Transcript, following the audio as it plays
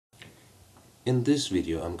In this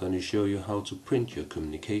video I'm going to show you how to print your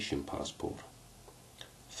communication passport.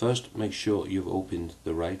 First, make sure you've opened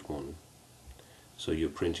the right one, so you're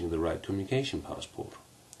printing the right communication passport.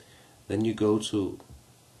 Then you go to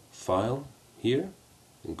File here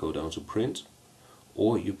and go down to Print,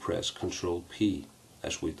 or you press Ctrl P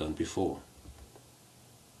as we've done before.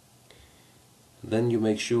 Then you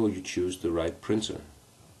make sure you choose the right printer.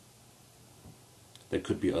 There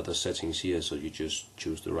could be other settings here, so you just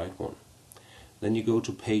choose the right one. Then you go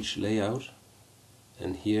to Page Layout,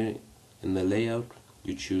 and here in the layout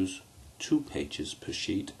you choose 2 pages per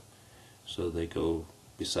sheet, so they go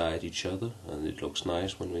beside each other and it looks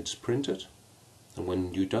nice when it's printed. And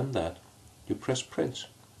when you've done that, you press Print,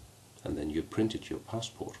 and then you printed your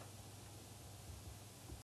passport.